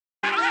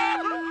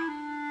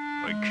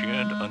I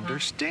can't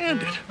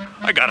understand it.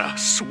 I got a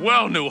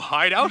swell new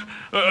hideout,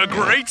 a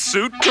great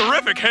suit,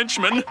 terrific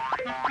henchmen.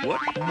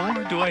 What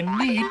more do I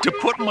need to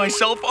put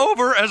myself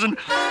over as an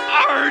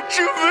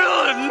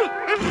arch-villain?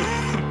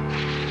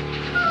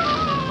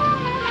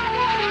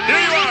 Here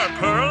you are,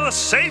 Pearl,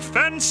 safe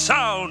and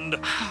sound.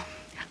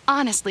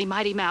 Honestly,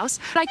 Mighty Mouse,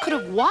 I could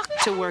have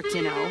walked to work,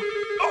 you know.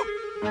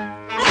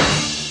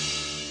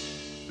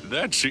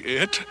 That's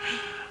it.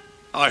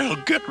 I'll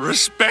get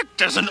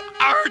respect as an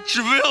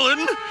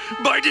arch-villain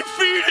by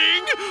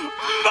defeating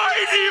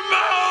Mighty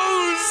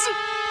Mouse!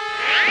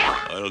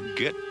 I'll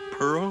get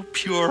Pearl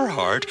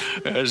Pureheart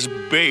as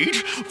bait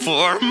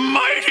for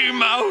Mighty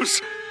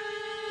Mouse.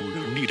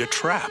 We'll need a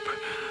trap,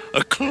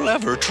 a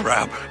clever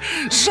trap,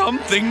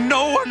 something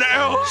no one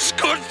else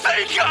could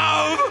think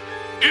of.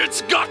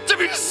 It's got to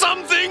be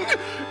something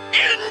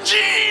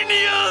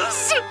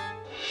ingenious!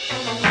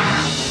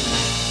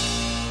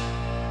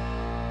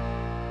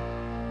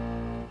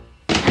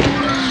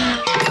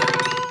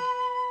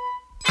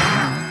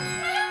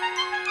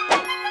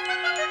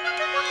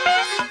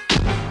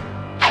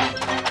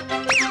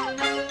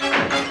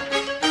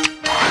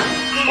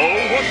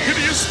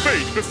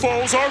 Fate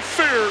befalls our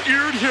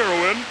fair-eared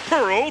heroine,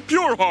 Pearl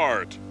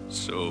Pureheart.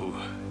 So,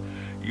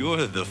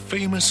 you're the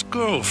famous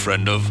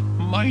girlfriend of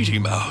Mighty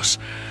Mouse.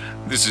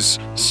 This is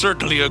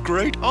certainly a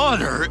great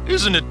honor,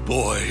 isn't it,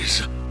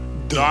 boys?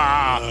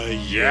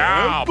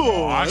 Yeah,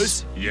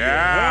 boss.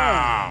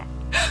 Yeah.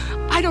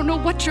 I don't know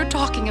what you're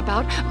talking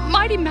about.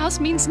 Mighty Mouse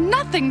means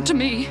nothing to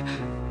me.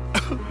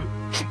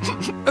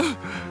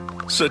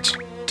 Such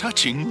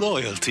touching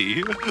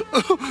loyalty.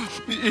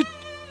 It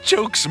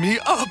chokes me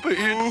up,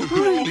 it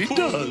really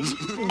does.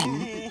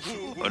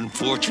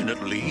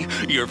 Unfortunately,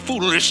 your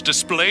foolish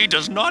display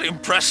does not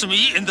impress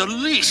me in the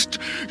least.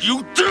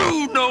 You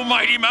do know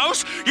Mighty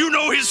Mouse. You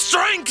know his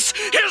strengths,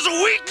 his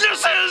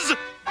weaknesses.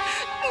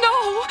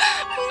 No.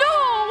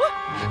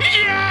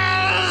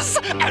 Yes!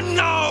 And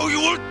now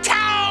you will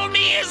tell me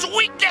his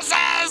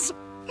weaknesses.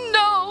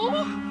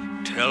 No.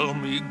 Tell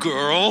me,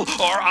 girl,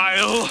 or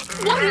I'll...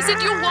 What is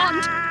it you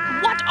want?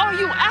 What are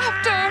you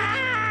after?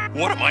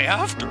 What am I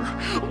after?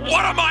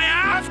 What am I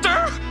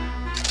after?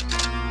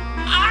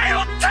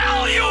 I'll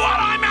tell you what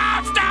I'm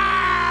after!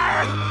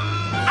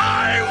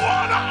 I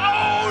want to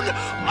own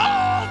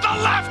all the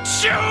left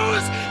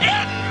shoes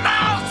in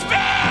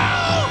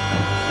Mouseville!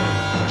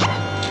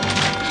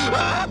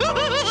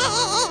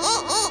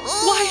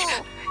 Why,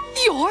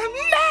 you're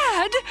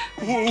mad!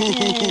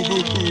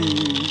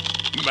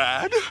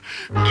 Mad?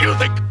 You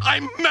think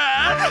I'm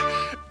mad?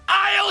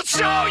 I'll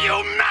show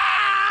you mad!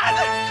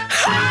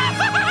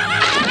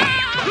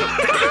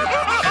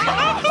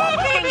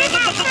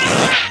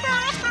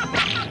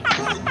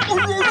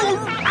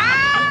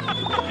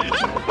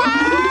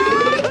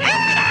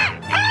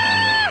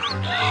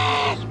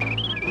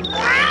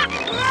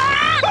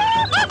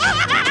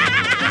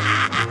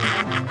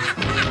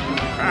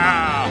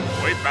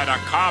 We better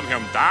calm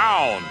him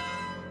down.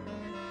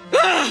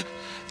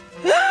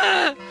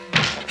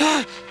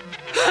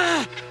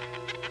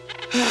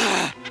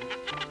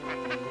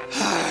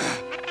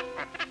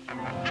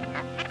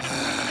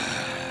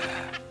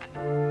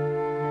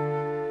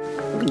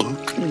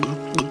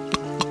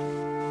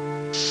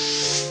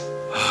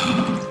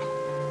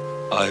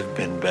 I've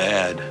been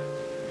bad.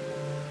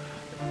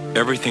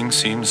 Everything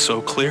seems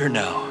so clear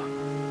now.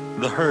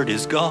 The hurt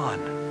is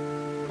gone.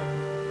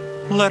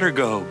 Let her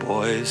go,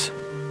 boys.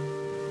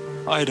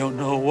 I don't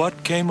know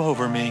what came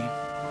over me.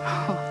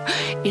 Oh,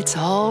 it's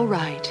all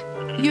right.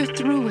 You're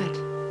through it.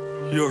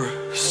 You're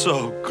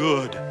so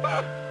good.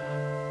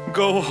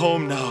 Go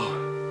home now.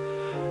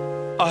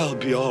 I'll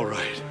be all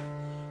right.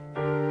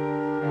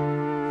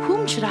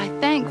 Whom should I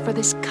thank for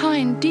this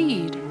kind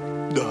deed?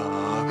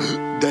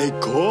 They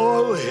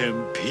call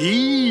him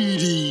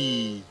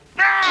Petey.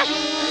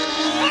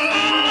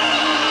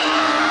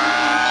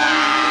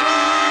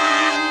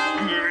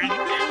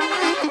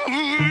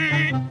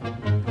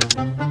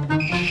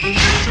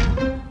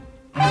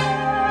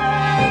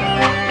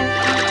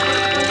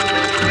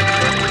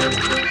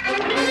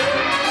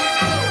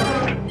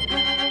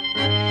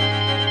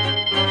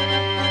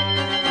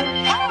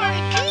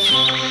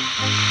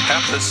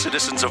 The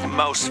citizens of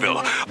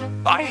Mouseville,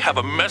 I have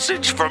a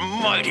message for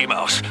Mighty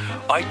Mouse.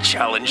 I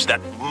challenge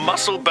that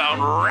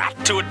muscle-bound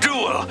rat to a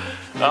duel.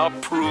 I'll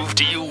prove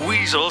to you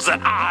weasels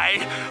that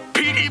I,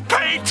 Petey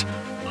Pate,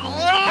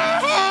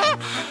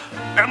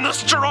 am the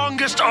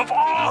strongest of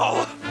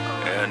all.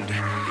 And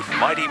if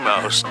Mighty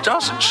Mouse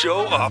doesn't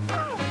show up,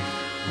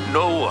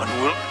 no one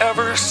will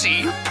ever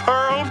see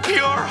Pearl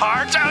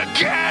Pureheart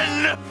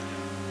again,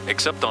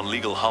 except on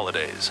legal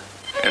holidays.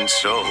 And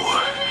so,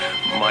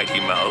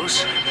 Mighty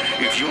Mouse,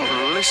 if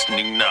you're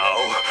listening now,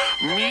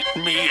 meet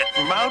me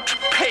at Mount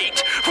Pate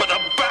for the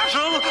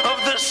battle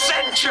of the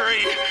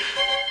century.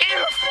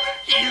 If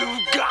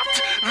you've got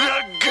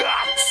the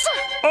guts.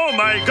 Oh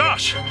my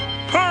gosh!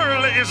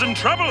 Pearl is in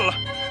trouble!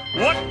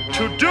 What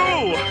to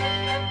do?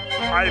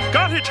 I've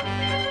got it!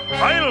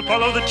 I'll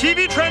follow the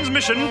TV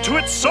transmission to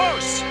its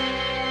source!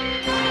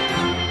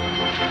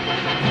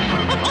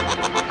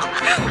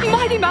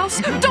 Mouse,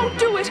 don't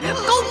do it!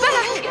 Go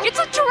back! It's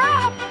a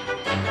trap!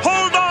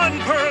 Hold on,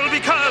 Pearl,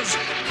 because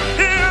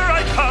here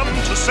I come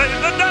to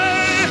save the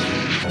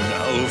day!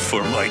 Now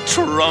for my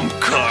trump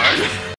card.